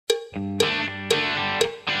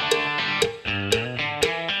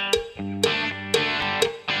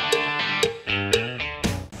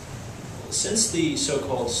since the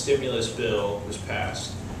so-called stimulus bill was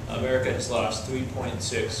passed, America has lost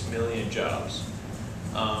 3.6 million jobs.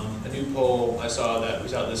 A new poll I saw that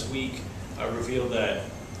was out this week revealed that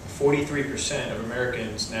 43% of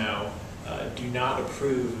Americans now do not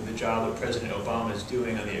approve of the job that President Obama is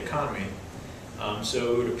doing on the economy.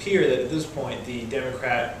 So it would appear that at this point the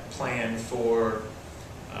Democrat plan for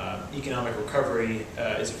economic recovery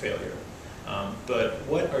is a failure. But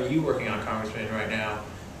what are you working on, Congressman, right now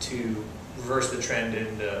to reverse the trend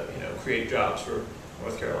and create jobs for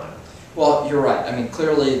North Carolina? Well, you're right. I mean,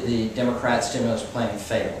 clearly the Democrat stimulus plan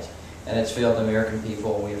failed, and it's failed the American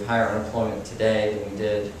people. We have higher unemployment today than we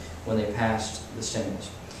did when they passed the stimulus.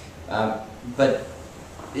 But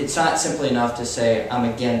it's not simply enough to say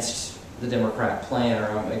I'm against the Democrat plan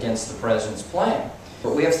or I'm against the president's plan.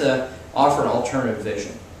 But we have to offer an alternative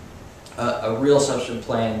vision, a real substantive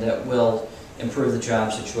plan that will improve the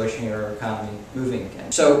job situation in our economy moving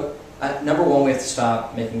again. So number one, we have to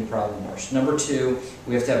stop making the problem worse. Number two,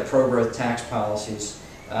 we have to have pro-growth tax policies.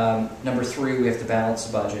 Number three, we have to balance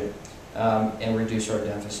the budget and reduce our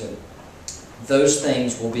deficit. Those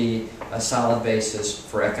things will be a solid basis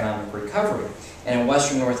for economic recovery. And in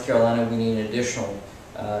Western North Carolina, we need an additional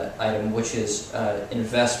item, which is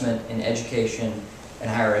investment in education and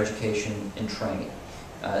higher education and training.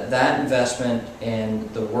 That investment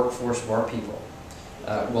in the workforce of our people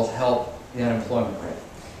will help the unemployment rate.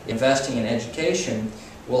 Investing in education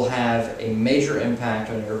will have a major impact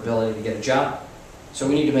on your ability to get a job. So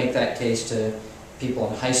we need to make that case to people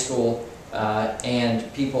in high school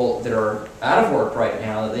and people that are out of work right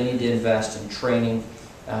now that they need to invest in training,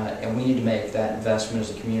 and we need to make that investment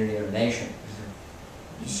as a community and a nation.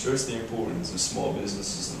 You stress the importance of small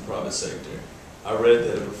businesses in the private sector. I read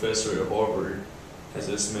that a professor at Harvard has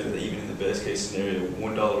estimated that even in the best case scenario,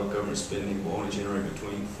 $1 of government spending will only generate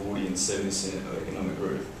between 40 and 70 cents of economic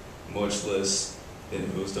growth, much less than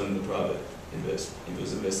if it was done in the private if it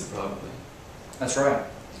was invested privately. That's right.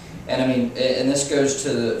 And I mean, and this goes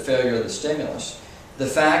to the failure of the stimulus. The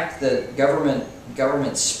fact that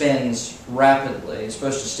government spends rapidly is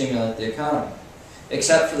supposed to stimulate the economy,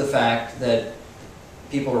 except for the fact that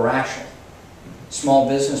people are rational. Small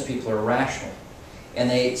business people are rational. And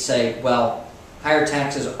they say, well, higher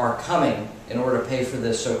taxes are coming in order to pay for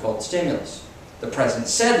this so-called stimulus. The president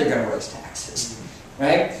said they're going to raise taxes,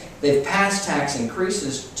 right? They've passed tax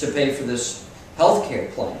increases to pay for this health care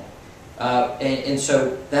plan. And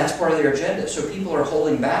so that's part of their agenda. So people are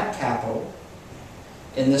holding back capital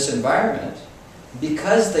in this environment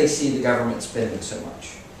because they see the government spending so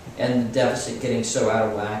much and the deficit getting so out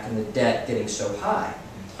of whack and the debt getting so high.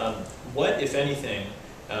 What, if anything,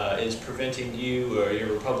 is preventing you or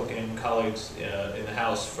your Republican colleagues in the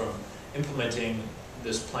House from implementing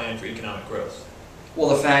this plan for economic growth? Well,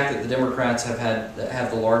 the fact that the Democrats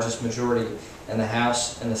have the largest majority in the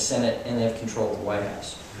House and the Senate, and they have control of the White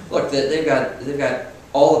House. Look, they've got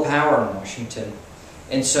all the power in Washington,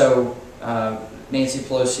 and so Nancy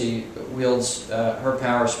Pelosi wields her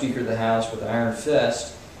power as Speaker of the House with an iron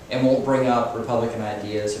fist and won't bring up Republican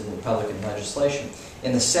ideas and Republican legislation.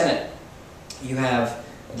 In the Senate, you have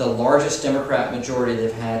the largest Democrat majority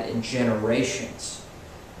they've had in generations.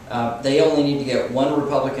 They only need to get one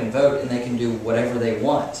Republican vote and they can do whatever they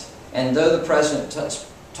want. And though the president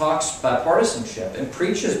talks bipartisanship and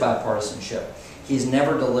preaches bipartisanship, he's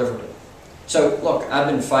never delivered it. So look, I've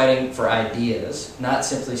been fighting for ideas, not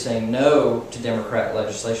simply saying no to Democrat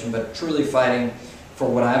legislation, but truly fighting for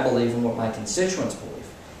what I believe and what my constituents believe.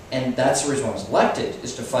 And that's the reason I was elected,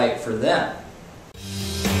 is to fight for them.